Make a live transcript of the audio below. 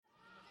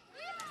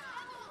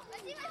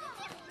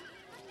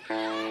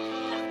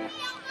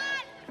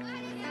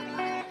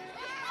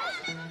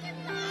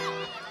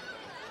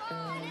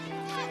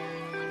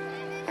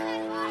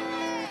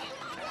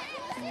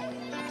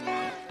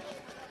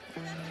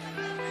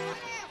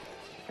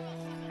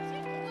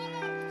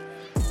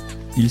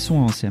Ils sont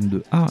en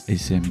CM2A et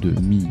CM2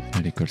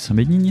 à l'école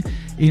Saint-Bénigne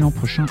et l'an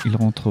prochain, ils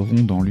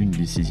rentreront dans l'une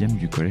des 6e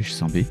du collège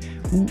Saint-Bé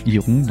ou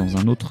iront dans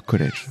un autre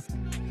collège.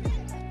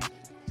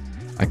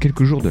 À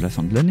quelques jours de la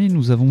fin de l'année,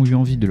 nous avons eu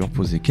envie de leur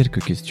poser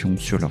quelques questions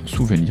sur leurs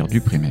souvenirs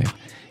du primaire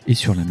et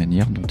sur la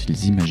manière dont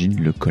ils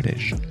imaginent le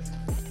collège.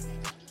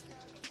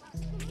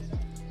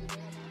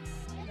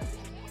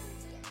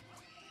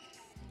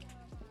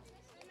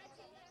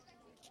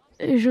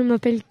 Je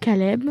m'appelle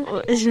Caleb.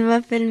 Je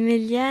m'appelle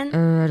Méliane.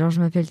 Alors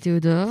je m'appelle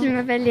Théodore. Je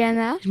m'appelle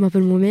Léana. Je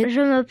m'appelle Mohamed.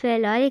 Je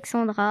m'appelle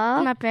Alexandra.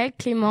 Je m'appelle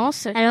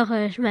Clémence. Alors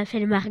je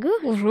m'appelle Margot.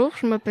 Bonjour,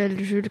 je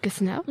m'appelle Jules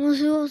Cassina.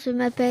 Bonjour, je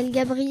m'appelle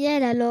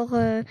Gabrielle. Alors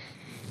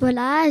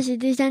voilà, j'ai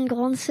déjà une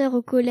grande sœur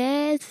au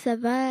collège, ça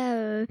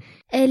va,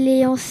 elle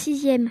est en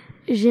 6e.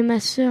 J'ai ma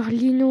sœur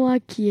Linoa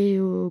qui est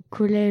au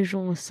collège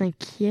en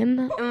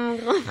 5e. Mon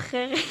grand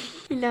frère,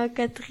 il est en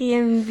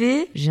 4e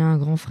B. J'ai un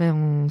grand frère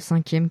en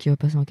 5e qui va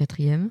passer en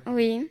 4e.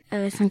 Oui,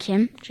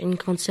 5e. J'ai une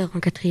grande sœur en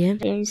 4e.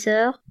 J'ai une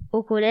sœur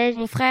au collège.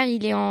 Mon frère,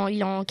 il est en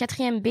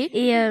 4e B.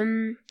 Et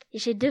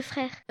j'ai 2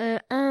 frères.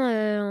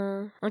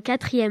 Un en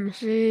 4e.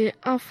 J'ai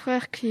un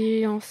frère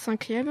qui est en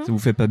 5e. Ça vous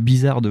fait pas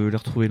bizarre de les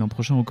retrouver l'an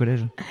prochain au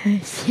collège ?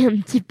 Si, un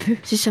petit peu.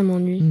 Si ça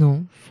m'ennuie.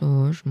 Non, ça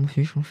va, je m'en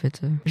fiche en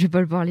fait. Je vais pas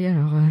le parler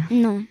alors.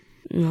 Non.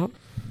 Non,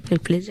 quel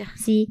plaisir.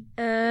 Si.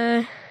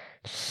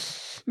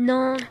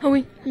 Non. Ah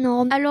oui.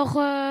 Non. Alors,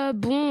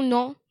 bon,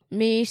 non.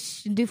 Mais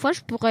des fois,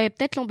 je pourrais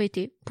peut-être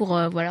l'embêter pour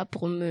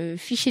me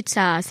ficher de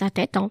sa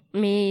tête. Hein.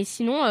 Mais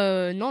sinon,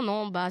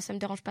 non, bah ça me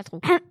dérange pas trop.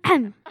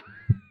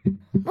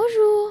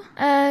 Bonjour,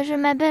 je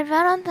m'appelle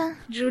Valentin.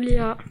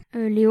 Julia.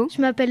 Léo. Je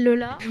m'appelle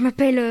Lola. Je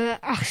m'appelle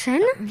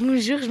Arsène.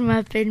 Bonjour, je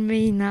m'appelle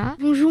Meina.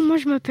 Bonjour, moi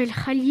je m'appelle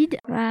Khalid.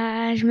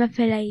 Je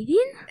m'appelle Aïdine.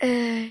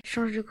 Je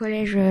change de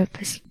collège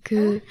parce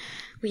que...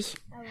 Oui.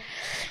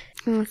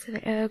 Comment ça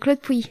s'appelle Claude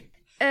Pouilly.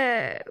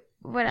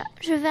 Voilà.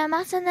 Je vais à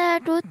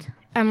Marcenay-la-Côte.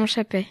 À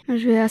Montchapet.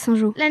 Je vais à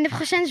Saint-Jean. L'année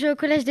prochaine, je vais au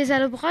collège des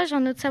Allobroges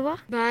en Haute-Savoie.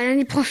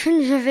 L'année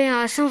prochaine, je vais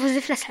à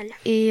Saint-Joseph-la-Salle.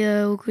 Et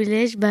au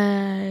collège,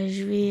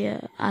 je vais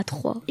à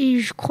Troyes. Et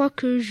je crois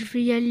que je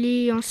vais y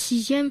aller en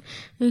 6e.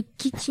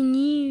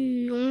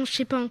 Kittini, on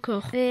sait pas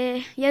encore.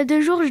 Et il y a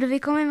 2 jours, je devais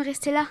quand même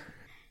rester là.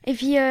 Et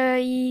puis,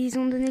 ils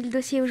ont donné le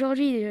dossier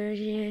aujourd'hui.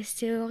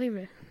 C'était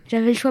horrible.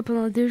 J'avais le choix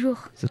pendant 2 jours.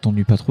 Ça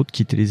t'ennuie pas trop de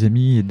quitter les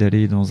amis et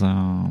d'aller dans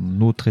un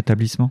autre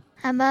établissement ?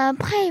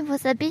 Après, il faut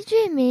s'habituer,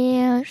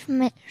 mais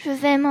je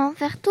vais m'en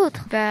faire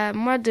d'autres.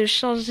 Moi, de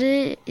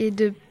changer et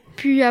de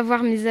plus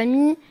avoir mes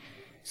amis,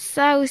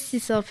 ça aussi,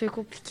 c'est un peu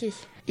compliqué.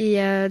 Et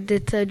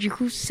d'être du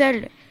coup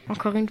seule,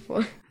 encore une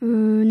fois.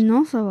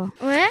 Non, ça va.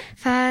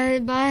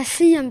 Ouais.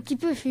 Si, un petit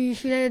peu. Je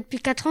suis là depuis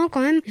 4 ans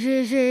quand même.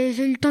 J'ai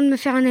eu le temps de me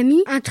faire un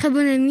ami, un très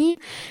bon ami.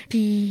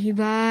 Puis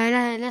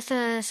là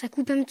ça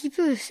coupe un petit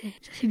peu. Ça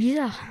fait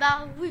bizarre.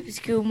 Oui, parce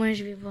que au moins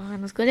je vais voir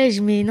un autre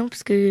collège, mais non,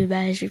 parce que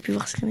je vais plus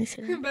voir ce qu'on est.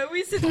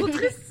 Oui, c'est trop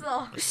triste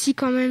ça. Si,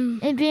 quand même.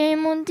 Et bien, ils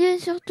m'ont dit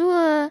surtout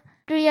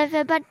qu'il n'y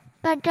avait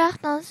pas de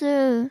carte dans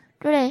ce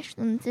collège,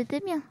 donc c'était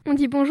bien. On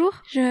dit bonjour.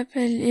 Je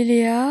m'appelle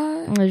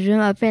Eléa. Je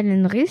m'appelle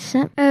Enrich.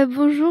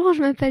 Bonjour,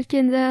 je m'appelle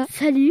Kenda.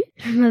 Salut.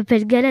 Je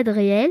m'appelle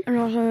Galadriel.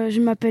 Alors,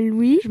 je m'appelle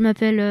Louis. Je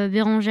m'appelle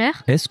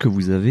Bérangère. Est-ce que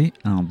vous avez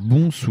un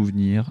bon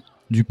souvenir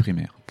du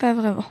primaire ? Pas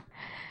vraiment.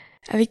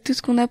 Avec tout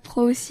ce qu'on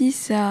apprend aussi,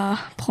 ça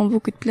prend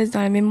beaucoup de place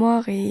dans la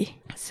mémoire et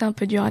c'est un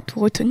peu dur à tout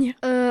retenir.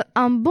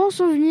 Un bon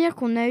souvenir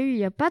qu'on a eu il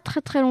y a pas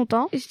très très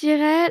longtemps, je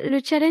dirais le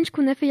challenge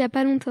qu'on a fait il y a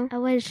pas longtemps. Ah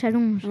ouais, le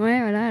challenge. Ouais,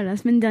 voilà, la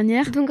semaine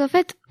dernière. Donc en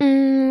fait,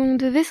 on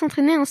devait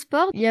s'entraîner en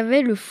sport. Il y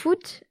avait le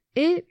foot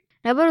et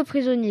la balle aux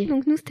prisonniers.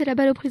 Donc nous, c'était la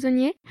balle aux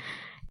prisonniers.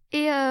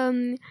 Et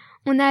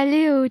on est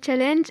allé au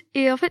challenge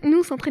et en fait, nous,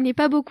 on s'entraînait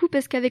pas beaucoup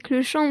parce qu'avec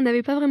le chant, on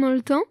n'avait pas vraiment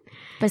le temps.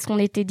 Parce qu'on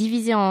était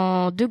divisés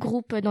en 2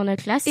 groupes dans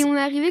notre classe. Et on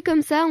est arrivé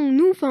comme ça,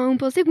 on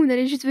pensait qu'on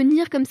allait juste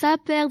venir comme ça,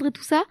 perdre et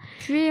tout ça.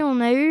 Puis on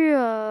a eu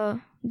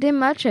des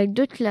matchs avec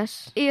d'autres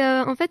classes. Et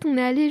en fait, on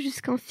est allé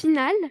jusqu'en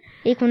finale.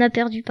 Et qu'on a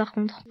perdu par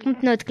contre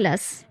notre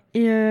classe.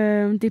 Et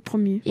des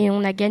premiers. Et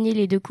on a gagné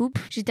les 2 coupes.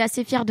 J'étais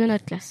assez fière de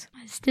notre classe.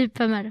 C'était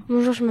pas mal.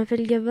 Bonjour, je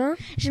m'appelle Gabin.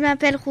 Je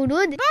m'appelle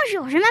Rouloud.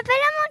 Bonjour, je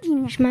m'appelle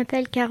Amandine. Je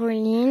m'appelle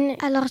Caroline.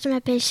 Alors, je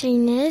m'appelle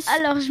Shaynès.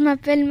 Alors, je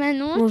m'appelle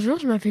Manon. Bonjour,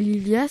 je m'appelle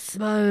Ilias.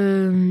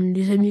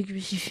 Les amis que je me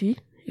suis fait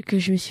et que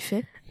je me suis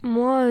fait.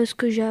 Moi, ce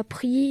que j'ai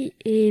appris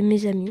et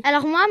mes amis.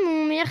 Alors moi,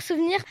 mon meilleur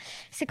souvenir,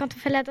 c'est quand on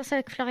fait la danse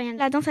avec Floriane.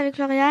 La danse avec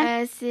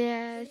Floriane,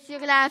 c'est sur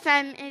la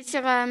femme et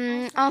sur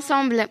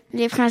ensemble,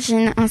 les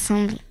Prochaine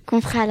ensemble, qu'on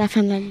fera à la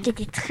fin de l'année.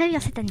 C'était très bien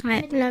cette année.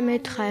 Ouais. La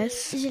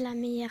maîtresse. J'ai la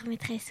meilleure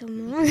maîtresse au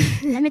monde.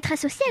 La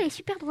maîtresse aussi, elle est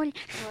super drôle. Ouais,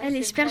 elle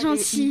est super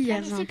gentille.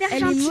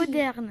 Elle est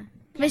moderne.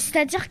 Mais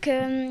c'est-à-dire que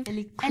elle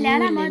est à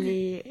la mode.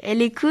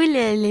 Elle est cool,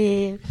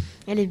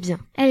 elle Elle est bien.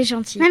 Elle est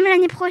gentille. Même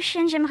l'année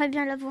prochaine, j'aimerais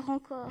bien la voir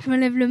encore. Je me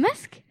lève le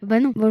masque? Bah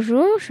non.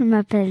 Bonjour, je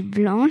m'appelle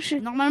Blanche.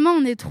 Normalement,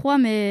 on est 3,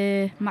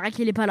 mais Marek,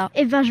 il est pas là.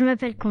 Eh ben, je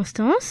m'appelle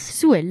Constance.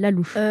 Souel, la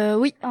louche.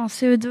 Oui, en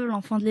CE2,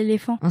 l'enfant de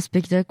l'éléphant. Un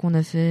spectacle qu'on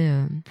a fait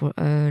pour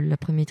la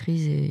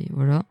pré-maîtrise et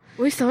voilà.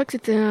 Oui, c'est vrai que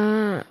c'était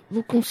un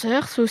beau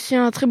concert. C'est aussi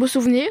un très beau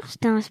souvenir.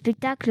 C'était un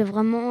spectacle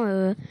vraiment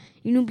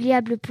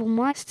inoubliable pour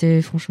moi.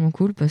 C'était franchement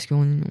cool parce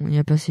qu'on y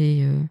a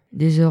passé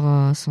des heures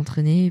à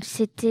s'entraîner.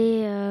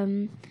 C'était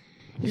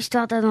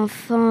l'histoire d'un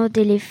enfant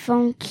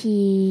d'éléphant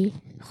qui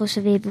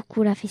recevait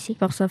beaucoup la fessée.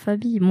 Par sa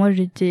famille. Moi,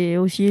 j'étais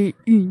aussi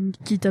une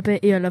qui tapait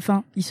et à la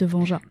fin, il se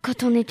vengea.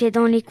 Quand on était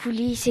dans les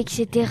coulisses,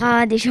 etc.,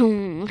 déjà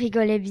on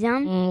rigolait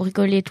bien. On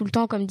rigolait tout le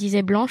temps, comme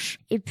disait Blanche.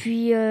 Et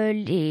puis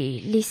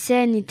les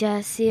scènes étaient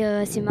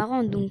assez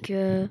marrantes. Donc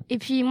Et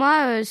puis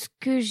moi, ce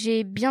que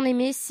j'ai bien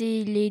aimé,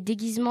 c'est les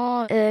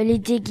déguisements. les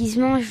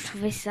déguisements, je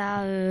trouvais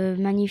ça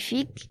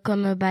magnifique.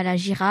 Comme la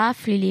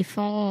girafe,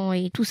 l'éléphant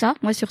et tout ça.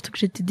 Moi, surtout que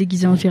j'étais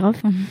déguisée en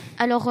girafe.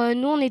 Alors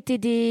nous, on était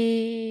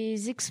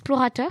des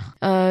explorateurs,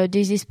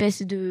 des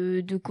espèces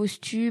de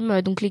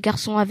costumes. Donc les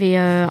garçons avaient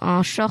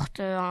un short,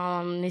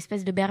 une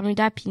espèce de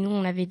bermuda, puis nous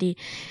on avait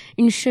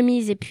une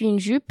chemise et puis une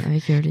jupe.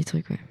 Avec les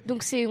trucs, ouais.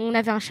 Donc on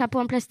avait un chapeau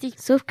en plastique.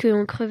 Sauf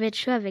qu'on crevait de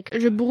chaud avec.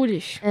 Je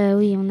brûlais.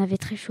 Oui, on avait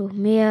très chaud.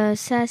 Mais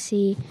ça,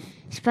 c'est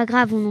pas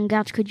grave, on en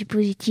garde que du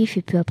positif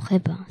et puis après,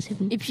 c'est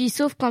bon. Et puis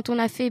sauf quand on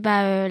a fait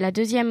la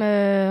deuxième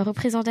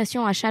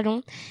représentation à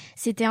Chalon,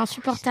 c'était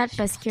insupportable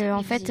parce que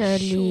en fait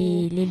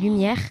les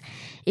lumières,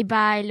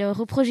 elles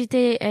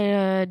reprojetaient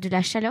de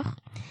la chaleur.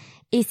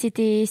 Et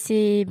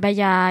il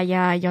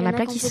y en a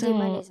plein qui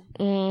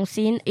on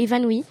s'est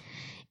évanoui.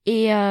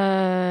 Et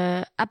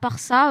à part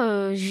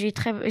ça,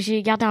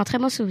 j'ai gardé un très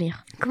bon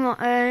souvenir.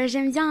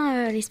 J'aime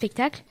bien les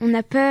spectacles. On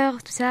a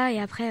peur, tout ça, et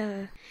après,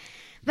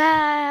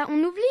 on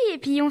oublie et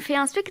puis on fait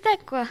un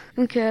spectacle, quoi.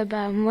 Donc,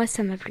 moi,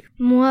 ça m'a plu.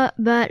 Moi,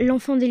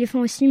 l'enfant d'éléphant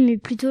aussi, mais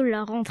plutôt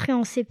la rentrée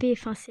en CP.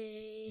 Enfin, c'est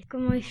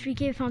comment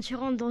expliquer. Enfin, tu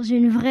rentres dans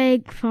une vraie,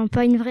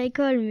 pas une vraie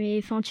école,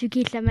 mais tu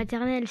quittes la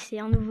maternelle, c'est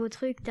un nouveau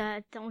truc. T'as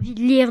envie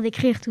de lire,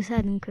 d'écrire, tout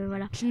ça. Donc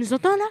voilà. Tu nous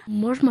entends là?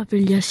 Moi, je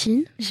m'appelle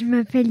Yacine. Je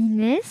m'appelle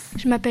Inès.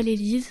 Je m'appelle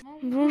Élise.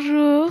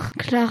 Bonjour,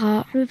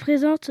 Clara. je me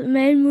présente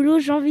Maël Moulot,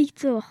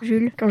 Jean-Victor.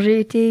 Jules, quand j'ai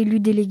été élu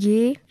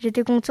délégué,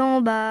 j'étais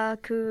content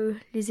que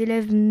les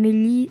élèves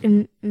m'éluent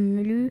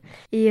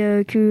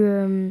et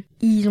que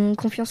ils ont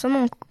confiance en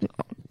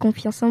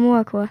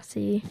moi, quoi.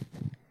 C'est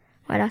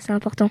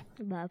important.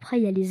 Après,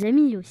 il y a les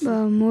amis aussi.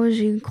 Moi,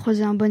 j'ai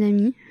croisé un bon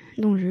ami,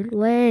 dont Jules.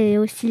 Ouais, et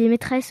aussi les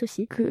maîtresses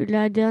aussi. Que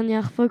la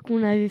dernière fois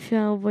qu'on avait fait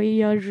un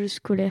voyage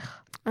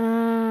scolaire.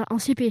 En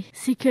CP.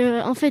 C'est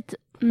que, en fait,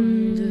 on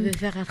devait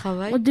faire un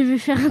travail. On devait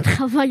faire un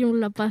travail, on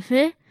l'a pas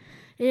fait.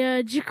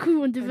 Et du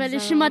coup, on devait aller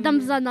chez Madame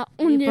Zana.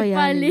 On n'y est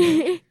pas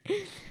allé.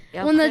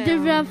 On a dû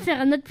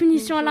faire notre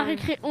punition à la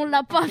récré. On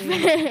l'a pas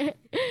fait.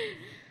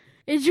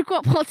 Et du coup,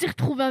 après, on s'est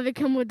retrouvé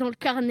avec un mot dans le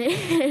carnet.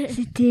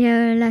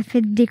 C'était la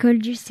fête d'école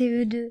du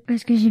CE2.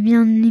 Parce que j'ai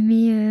bien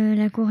aimé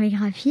la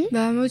chorégraphie.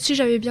 Moi aussi,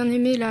 j'avais bien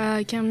aimé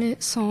la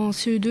kermesse en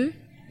CE2.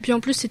 Puis en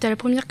plus, c'était la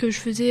première que je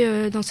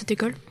faisais dans cette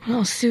école.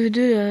 En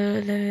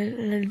CE2,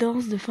 la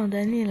danse de fin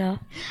d'année, là.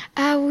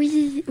 Ah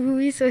oui,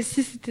 ça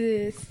aussi,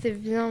 c'était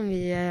bien,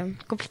 mais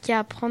compliqué à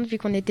apprendre vu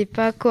qu'on n'était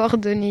pas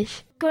coordonnés.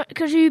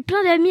 Quand j'ai eu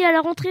plein d'amis à la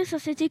rentrée, ça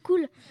c'était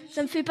cool.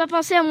 Ça me fait pas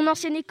penser à mon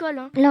ancienne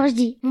école. Alors je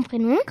dis mon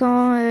prénom.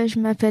 Quand je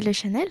m'appelle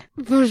Chanel.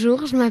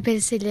 Bonjour, je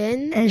m'appelle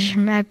Célène. Je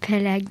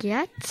m'appelle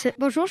Agathe.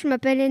 Bonjour, je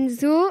m'appelle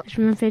Enzo.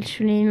 Je m'appelle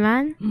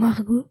Suleiman.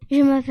 Margot.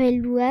 Je m'appelle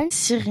Louane.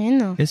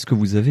 Cyrine. Est-ce que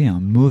vous avez un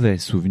mauvais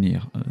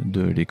souvenir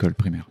de l'école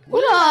primaire?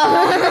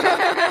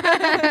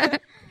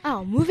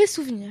 Un mauvais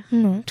souvenir?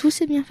 Non. Tout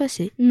s'est bien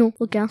passé? Non,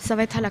 aucun. Ça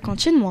va être à la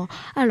cantine, moi.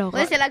 Alors.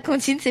 Ouais, c'est la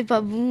cantine, c'est pas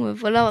bon,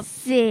 voilà.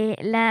 C'est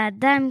la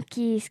dame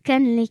qui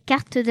scanne les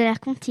cartes de la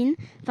cantine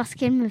parce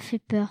qu'elle me fait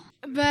peur.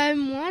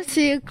 Moi,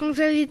 c'est quand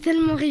j'avais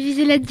tellement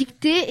révisé la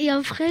dictée et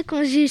après,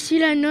 quand j'ai su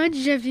la note,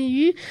 j'avais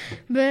eu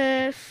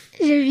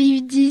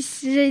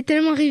 10. J'avais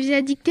tellement révisé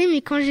la dictée,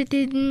 mais quand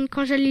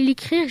j'allais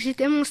l'écrire,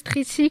 j'étais tellement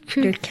stressée que...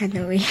 Le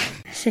canoë,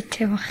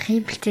 c'était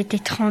horrible. T'étais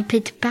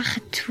trempée de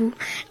partout.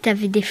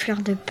 T'avais des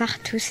fleurs de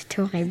partout, c'était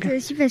horrible. C'est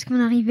aussi parce qu'on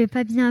n'arrivait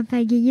pas bien à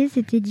pagayer,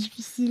 c'était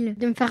difficile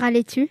de me faire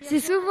aller dessus. C'est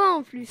souvent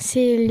en plus.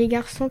 C'est les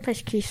garçons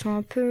parce qu'ils sont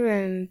un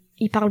peu...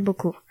 ils parlent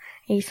beaucoup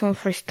et ils sont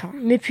frustrants.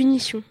 Mes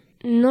punitions.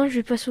 Non, je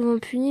vais pas souvent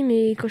punir,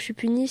 mais quand je suis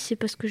punie, c'est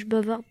parce que je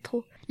bavarde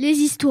trop. Les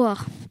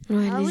histoires.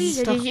 Ouais,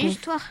 les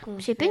histoires.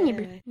 C'est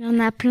pénible. Il y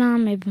en a plein,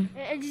 mais bon.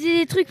 Elle disait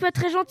des trucs pas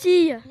très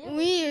gentils.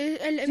 Oui,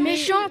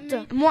 méchante.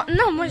 Moi,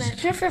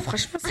 j'ai rien fait,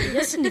 franchement.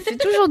 Yacine, il fait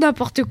toujours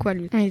n'importe quoi,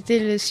 lui. On était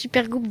le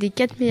super groupe des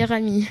 4 meilleurs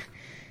amis.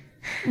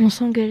 On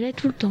s'engueulait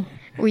tout le temps.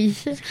 Oui.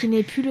 Ce qui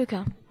n'est plus le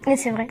cas. Et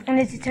c'est vrai, on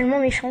était tellement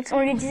méchantes.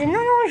 On lui disait non,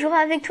 je jouerai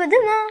avec toi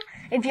demain.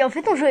 Et puis en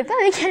fait, on jouait pas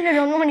avec elle le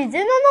lendemain. On lui disait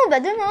non, bah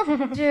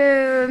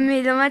demain.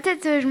 Mais dans ma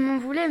tête, je m'en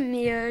voulais,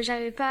 mais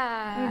j'arrivais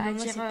pas à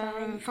dire.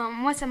 Enfin,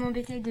 moi, ça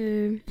m'embêtait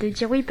de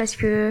dire oui parce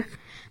que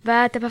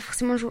t'as pas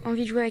forcément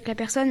envie de jouer avec la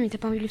personne, mais t'as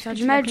pas envie de lui faire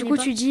du mal. Du coup,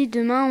 tu dis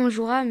demain on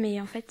jouera, mais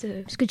en fait.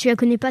 Parce que tu la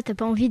connais pas, t'as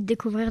pas envie de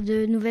découvrir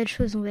de nouvelles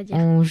choses, on va dire.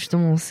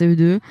 Justement, en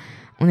CE2,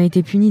 on a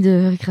été punis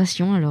de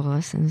récréation,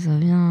 alors ça nous a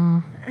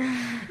bien.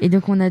 Et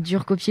donc on a dû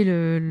recopier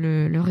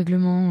le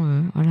règlement,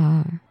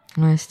 voilà.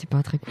 Ouais, c'était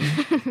pas très cool.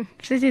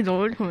 C'était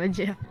drôle, on va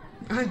dire.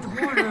 Drôle.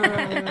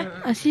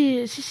 Ah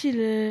si,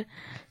 le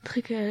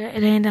truc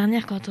l'année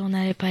dernière quand on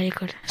n'allait pas à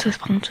l'école. Ça se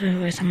prend,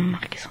 ça m'a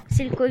marqué ça.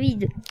 C'est le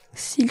Covid.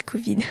 Si, le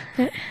Covid.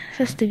 Ouais,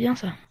 ça c'était bien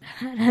ça.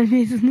 À la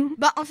maison.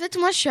 En fait,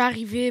 moi je suis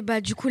arrivée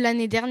du coup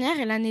l'année dernière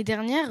et l'année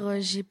dernière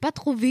j'ai pas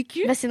trop vécu.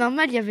 C'est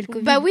normal, il y avait le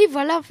Covid. Oui,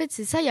 voilà, en fait,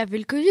 c'est ça, il y avait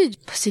le Covid.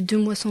 Passer 2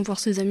 mois sans voir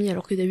ses amis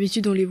alors que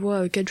d'habitude on les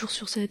voit 4 jours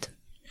sur 7.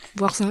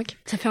 Voire 5.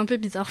 Ça fait un peu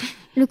bizarre.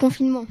 Le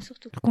confinement,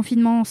 surtout. Le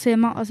confinement en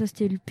CM1, ça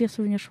c'était le pire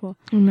souvenir, je crois.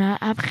 Mais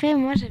après,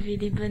 moi j'avais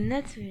des bonnes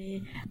notes,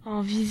 mais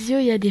en visio,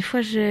 il y a des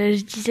fois,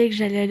 je disais que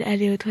j'allais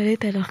aller aux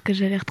toilettes alors que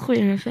j'allais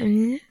retrouver ma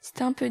famille.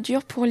 C'était un peu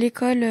dur pour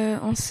l'école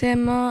en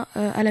CM1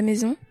 à la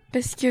maison.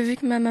 Parce que vu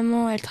que ma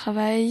maman, elle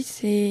travaille,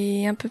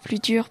 c'est un peu plus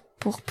dur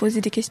pour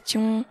poser des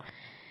questions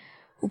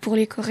ou pour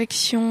les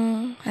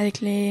corrections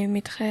avec les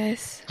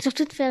maîtresses.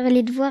 Surtout de faire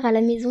les devoirs à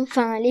la maison,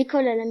 enfin à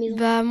l'école à la maison.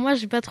 Moi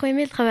j'ai pas trop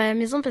aimé le travail à la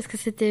maison parce que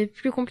c'était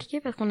plus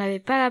compliqué parce qu'on n'avait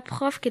pas la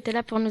prof qui était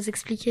là pour nous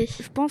expliquer.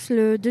 Je pense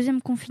le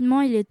deuxième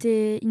confinement, il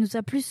nous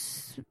a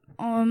plus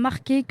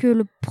marqué que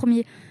le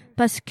premier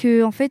parce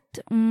que en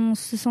fait, on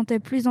se sentait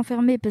plus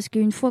enfermés parce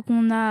qu'une fois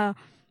qu'on a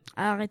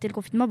arrêté le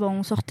confinement,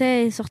 on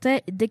sortait et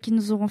dès qu'ils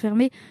nous auront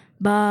fermés,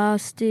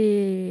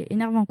 c'était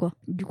énervant quoi.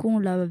 Du coup, on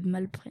l'a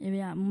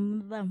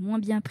moins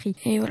bien pris.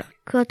 Et voilà.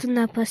 Quand on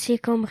a passé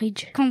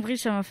Cambridge,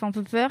 ça m'a fait un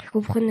peu peur. Je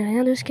comprenais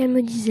rien de ce qu'elle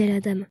me disait, la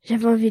dame.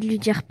 J'avais envie de lui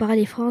dire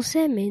parler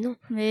français, mais non.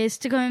 Mais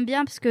c'était quand même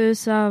bien parce que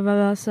ça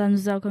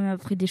nous a quand même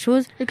appris des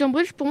choses. Et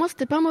Cambridge, pour moi,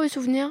 c'était pas un mauvais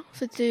souvenir.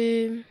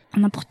 C'était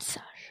un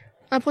apprentissage.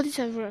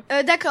 Voilà.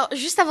 D'accord,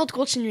 juste avant de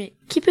continuer,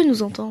 qui peut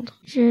nous entendre?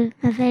 Je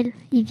m'appelle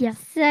Livia.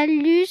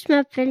 Salut, je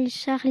m'appelle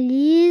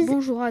Charlize.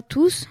 Bonjour à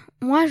tous.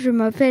 Moi, je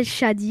m'appelle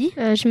Shadi.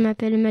 Je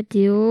m'appelle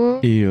Mathéo.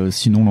 Et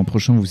sinon, l'an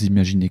prochain, vous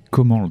imaginez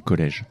comment le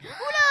collège?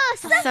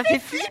 Oula, ça fait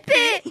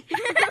flipper.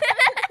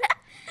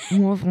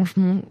 Moi,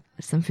 franchement,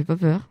 ça me fait pas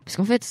peur. Parce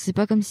qu'en fait, c'est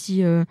pas comme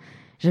si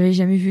j'avais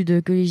jamais vu de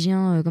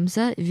collégiens comme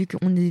ça, vu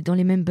qu'on est dans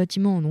les mêmes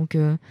bâtiments. Donc,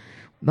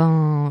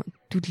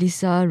 toutes les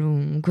salles,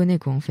 on connaît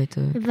quoi en fait.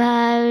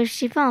 Je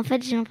sais pas, en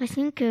fait j'ai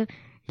l'impression que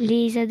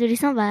les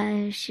adolescents,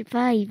 je sais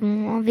pas, ils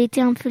vont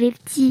embêter un peu les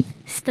petits.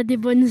 Si t'as des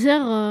bonnes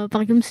heures,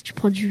 par exemple si tu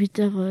prends du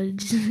 8h,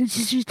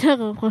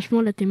 18h,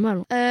 franchement là t'es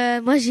mal.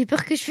 Moi j'ai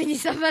peur que je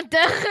finisse à 20h.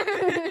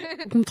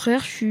 Au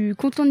contraire, je suis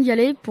contente d'y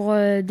aller pour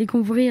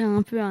découvrir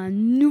un peu un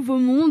nouveau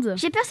monde.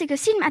 J'ai peur c'est que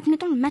si,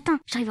 admettons le matin,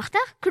 j'arrive en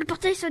retard, que le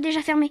portail soit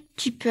déjà fermé.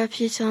 Tu peux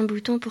appuyer sur un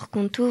bouton pour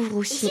qu'on t'ouvre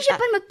aussi. Et si j'ai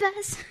pas le mot de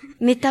passe.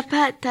 Mais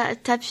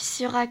t'appuies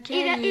sur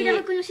accueil. Et la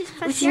reconnaissance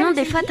faciale. Ou sinon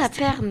des fois t'as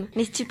perm.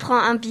 Mais si tu prends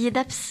un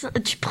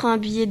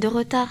billet de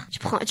retard,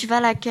 tu vas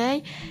à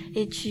l'accueil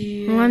et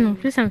tu... Moi non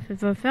plus ça me fait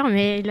pas peur,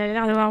 mais il a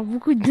l'air d'avoir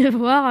beaucoup de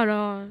devoirs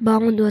alors...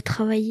 on doit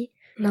travailler.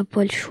 On n'a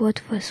pas le choix de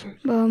toute façon.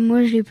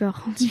 Moi j'ai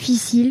peur.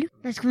 Difficile,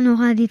 parce qu'on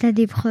aura des tas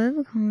d'épreuves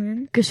quand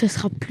même. Que ce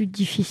sera plus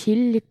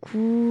difficile les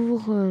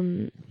cours,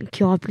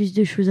 qu'il y aura plus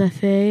de choses à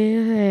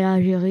faire et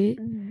à gérer.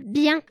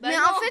 Bien. Mais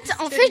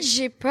en fait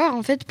j'ai peur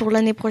pour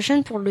l'année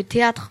prochaine pour le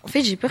théâtre. En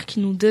fait j'ai peur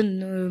qu'ils nous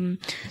donnent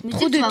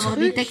trop de trucs. Avoir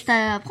des textes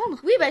à apprendre.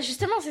 Oui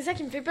justement c'est ça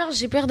qui me fait peur.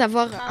 J'ai peur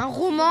d'avoir un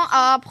roman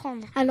à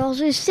apprendre. Alors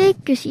je sais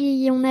que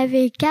si on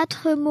avait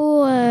 4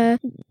 mots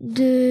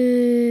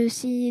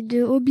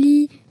de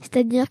oubli,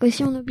 c'est-à-dire que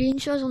si on oublie une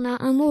chose, on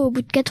a un mot, au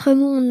bout de 4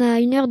 mots, on a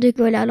 1 heure de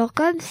colle. Alors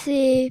comme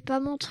c'est pas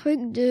mon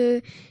truc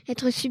de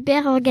être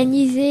super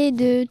organisé,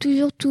 de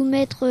toujours tout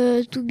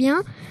mettre tout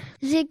bien,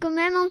 j'ai quand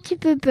même un petit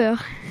peu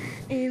peur.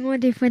 Et moi,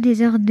 des fois,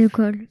 des heures de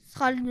colle. Ce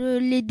sera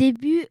les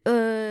débuts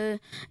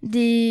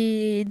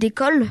des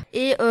cols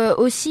et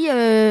aussi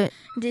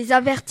des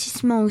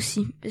avertissements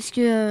aussi. Parce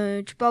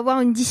que tu peux avoir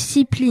une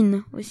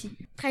discipline aussi.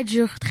 Très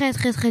dur, très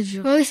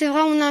dur. Oui, c'est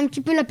vrai, on a un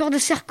petit peu la peur de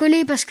se faire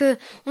coller parce que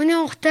on est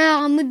en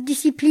retard, en mode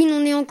discipline,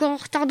 on est encore en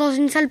retard dans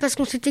une salle parce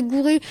qu'on s'était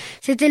gouré.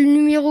 C'était le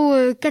numéro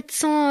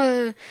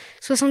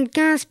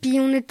 475, puis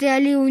on était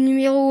allé au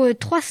numéro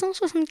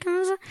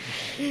 375.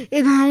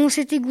 Et on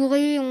s'était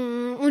gouré,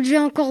 on devait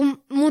encore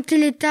monter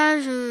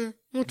l'étage,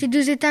 monter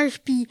 2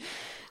 étages, puis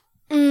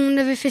on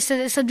avait fait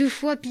ça 2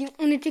 fois, puis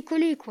on était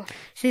collés, quoi.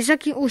 C'est ça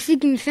qui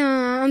me fait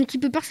un petit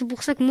peu peur. C'est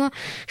pour ça que moi,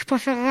 je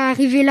préfère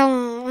arriver là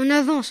en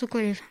avance au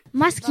collège.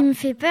 Moi, ce qui me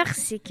fait peur,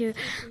 c'est que,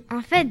 en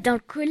fait, dans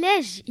le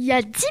collège, il y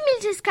a 10 000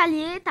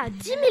 escaliers, t'as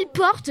 10 000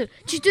 portes.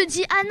 Tu te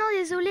dis, ah non,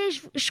 désolé,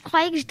 je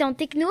croyais que j'étais en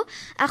techno.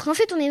 Alors qu'en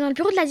fait, on est dans le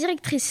bureau de la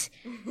directrice.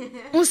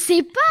 On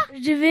sait pas.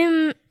 Je vais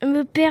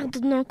me perdre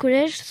dans le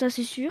collège, ça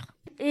c'est sûr.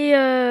 Et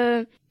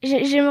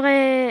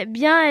j'aimerais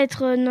bien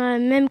être dans la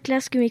même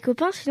classe que mes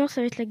copains, sinon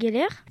ça va être la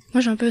galère.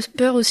 Moi j'ai un peu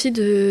peur aussi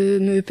de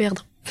me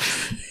perdre.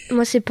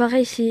 Moi, c'est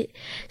pareil, c'est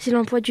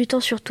l'emploi du temps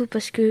surtout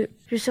parce que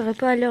je serais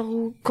pas à l'heure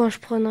où quand je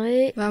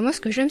prendrais. Bah moi,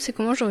 ce que j'aime, c'est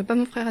comment j'aurais pas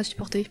mon frère à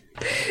supporter.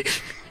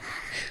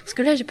 Parce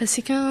que là, j'ai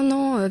passé qu'un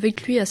an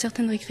avec lui à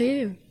certaines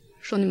récrés,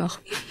 j'en ai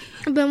marre.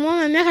 Ben moi,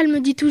 ma mère, elle me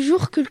dit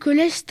toujours que le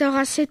collège,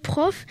 t'auras 7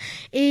 profs.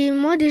 Et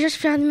moi, déjà, je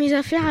perds mes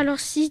affaires. Alors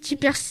si tu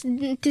perds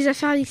tes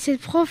affaires avec 7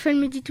 profs, elle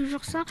me dit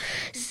toujours ça,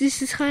 ce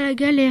sera la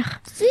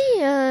galère. Si,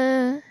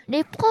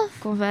 les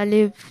profs. On va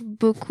aller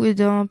beaucoup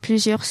dans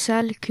plusieurs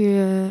salles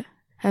que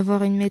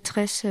avoir une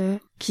maîtresse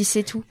qui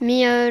sait tout.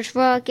 Mais je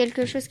vois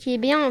quelque chose qui est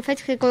bien, en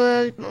fait, c'est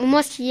qu'au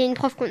moins, s'il y a une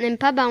prof qu'on n'aime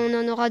pas, bah on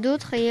en aura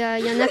d'autres. Et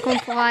il y en a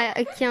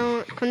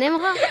qu'on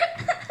aimera.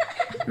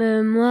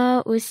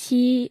 Moi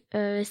aussi,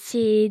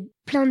 c'est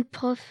plein de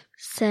profs,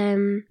 c'est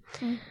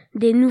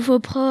des nouveaux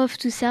profs,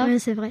 tout ça. Ouais,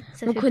 c'est vrai.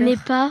 On connaît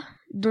pas,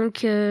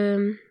 donc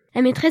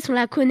la maîtresse, on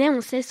la connaît,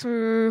 on sait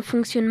son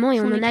fonctionnement et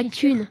on en a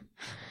qu'une.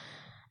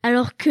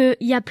 Alors que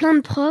il y a plein de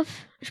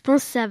profs, je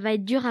pense que ça va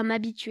être dur à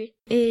m'habituer.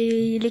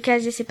 Et les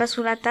casiers, c'est pas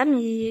sous la table,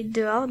 mais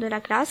dehors de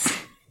la classe.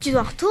 Tu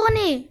dois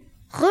retourner,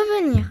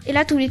 revenir. Et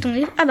là, t'oublies ton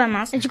livre. Ah bah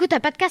mince. Et du coup, t'as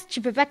pas de casse, tu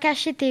peux pas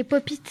cacher tes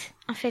pop-it,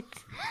 en fait.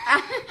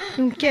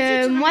 Donc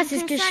moi, c'est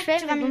ce que je fais.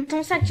 Tu ramènes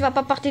ton sac, tu vas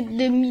pas porter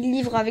 2000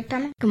 livres avec ta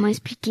main. Comment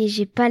expliquer?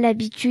 J'ai pas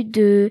l'habitude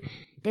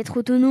d'être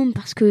autonome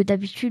parce que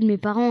d'habitude mes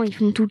parents ils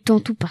font tout le temps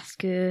tout parce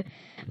que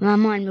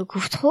maman elle me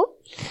couvre trop.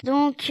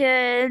 Donc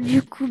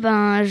du coup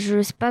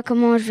je sais pas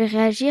comment je vais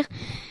réagir,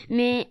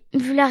 mais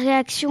vu la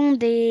réaction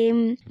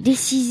des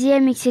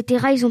sixièmes etc,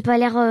 ils ont pas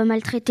l'air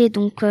maltraités,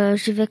 donc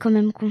je vais quand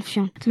même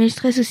confiante. Mais je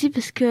stresse aussi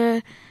parce que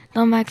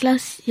dans ma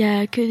classe il y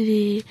a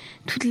que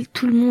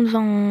tout le monde va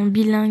en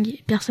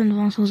bilingue, personne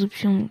va en sans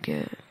option, donc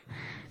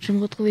je vais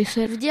me retrouver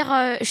seule. Je veux dire,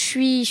 je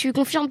suis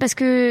confiante parce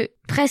que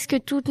presque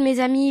toutes mes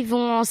amies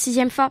vont en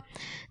 6e FA.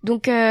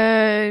 Donc,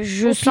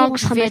 je sens que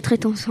je vais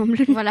être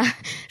ensemble. Voilà.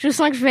 Je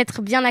sens que je vais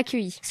être bien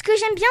accueillie. Ce que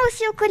j'aime bien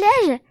aussi au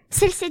collège,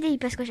 c'est le CDI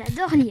parce que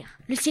j'adore lire.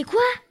 Le c'est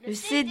quoi? Le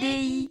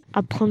CDI.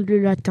 Apprendre le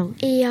latin.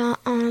 Et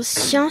en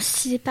sciences,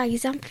 si par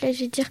exemple, je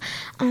vais dire,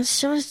 en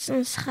sciences,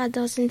 on sera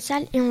dans une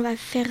salle et on va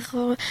faire,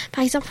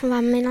 par exemple, on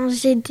va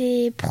mélanger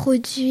des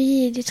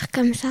produits et des trucs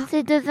comme ça.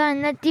 C'est de faire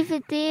une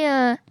activité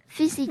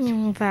physique.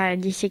 On va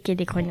disséquer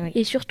des grenouilles.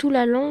 Et surtout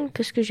la langue,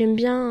 parce que j'aime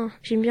bien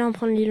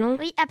apprendre les langues.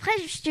 Oui, après,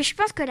 je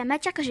pense que la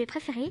matière que j'ai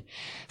préférée,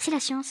 c'est la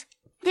science.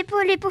 Les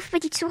pauvres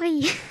petites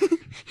souris.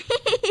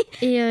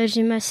 Et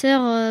j'ai ma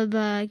sœur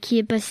qui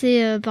est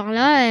passée par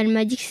là, elle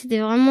m'a dit que c'était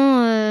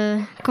vraiment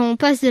quand on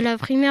passe de la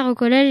primaire au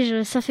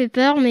collège, ça fait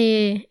peur,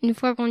 mais une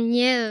fois qu'on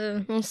y est,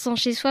 on se sent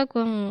chez soi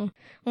quoi,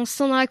 on se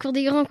sent dans la cour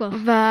des grands quoi.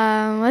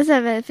 Bah moi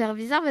ça va faire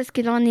bizarre parce que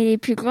là on est les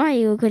plus grands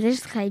et au collège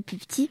je serai les plus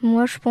petits.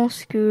 Moi je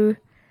pense que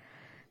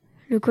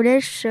le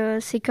collège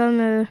c'est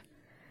comme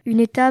une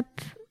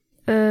étape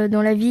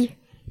dans la vie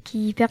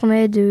qui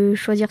permet de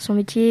choisir son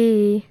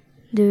métier et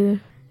de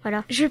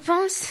voilà. Je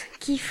pense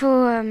qu'il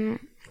faut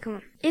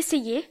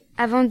essayer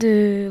avant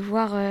de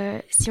voir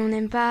si on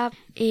n'aime pas.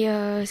 Et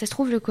ça se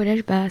trouve le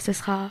collège, ça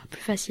sera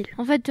plus facile.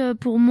 En fait,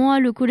 pour moi,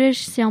 le collège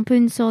c'est un peu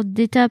une sorte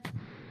d'étape.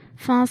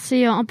 Enfin,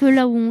 c'est un peu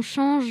là où on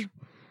change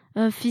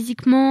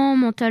physiquement,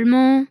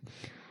 mentalement.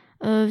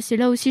 C'est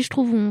là aussi, je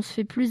trouve, où on se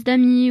fait plus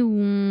d'amis,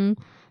 où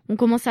on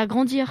commence à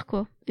grandir,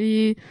 quoi.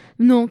 Et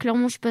non,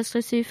 clairement, je suis pas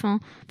stressée.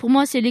 Enfin, pour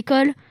moi, c'est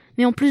l'école,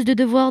 mais en plus de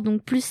devoirs,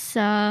 donc plus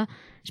ça.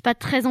 J'ai pas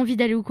très envie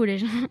d'aller au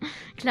collège,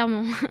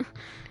 clairement.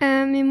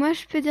 Mais moi,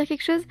 je peux dire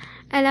quelque chose.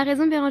 Elle a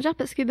raison, Bérangère,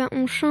 parce que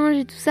on change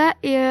et tout ça.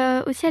 Et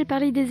aussi, elle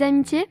parlait des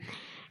amitiés.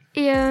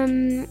 Et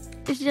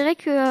je dirais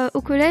que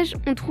au collège,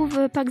 on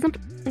trouve, par exemple,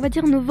 on va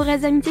dire nos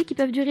vraies amitiés qui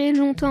peuvent durer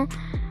longtemps.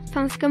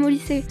 Enfin, c'est comme au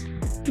lycée.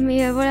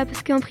 Mais voilà,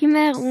 parce qu'en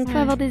primaire, on peut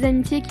avoir des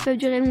amitiés qui peuvent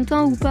durer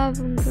longtemps ou pas.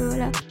 Donc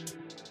voilà.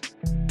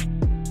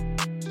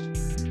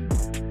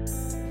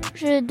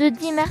 Je te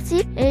dis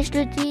merci et je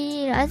te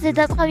dis à cet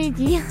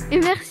après-midi. Et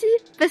merci,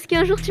 parce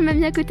qu'un jour tu m'as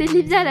mis à côté de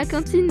Livia à la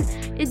cantine.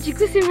 Et du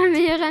coup, c'est ma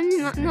meilleure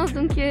amie maintenant,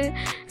 donc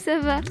ça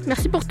va.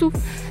 Merci pour tout.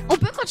 On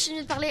peut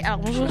continuer de parler. Alors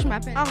bonjour, je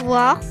m'appelle. Au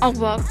revoir. Au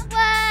revoir.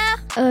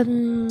 Au revoir.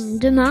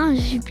 Demain,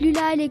 je suis plus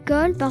là à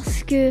l'école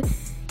parce que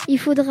il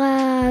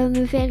faudra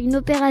me faire une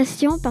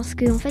opération parce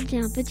que en fait, j'ai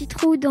un petit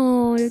trou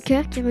dans le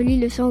cœur qui relie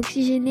le sang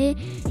oxygéné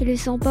et le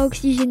sang pas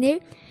oxygéné.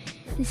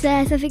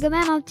 Ça fait quand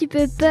même un petit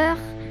peu peur.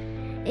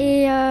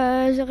 Et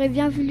j'aurais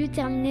bien voulu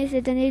terminer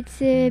cette année de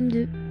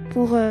CM2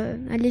 pour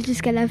aller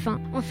jusqu'à la fin.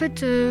 En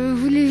fait, je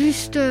voulais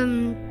juste...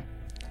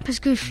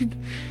 parce que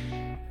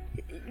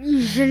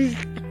j'ai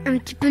un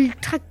petit peu le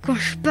trac quand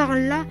je parle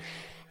là.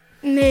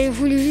 Mais je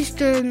voulais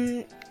juste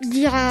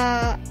dire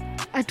à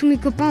tous mes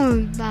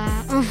copains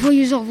un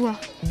joyeux au revoir.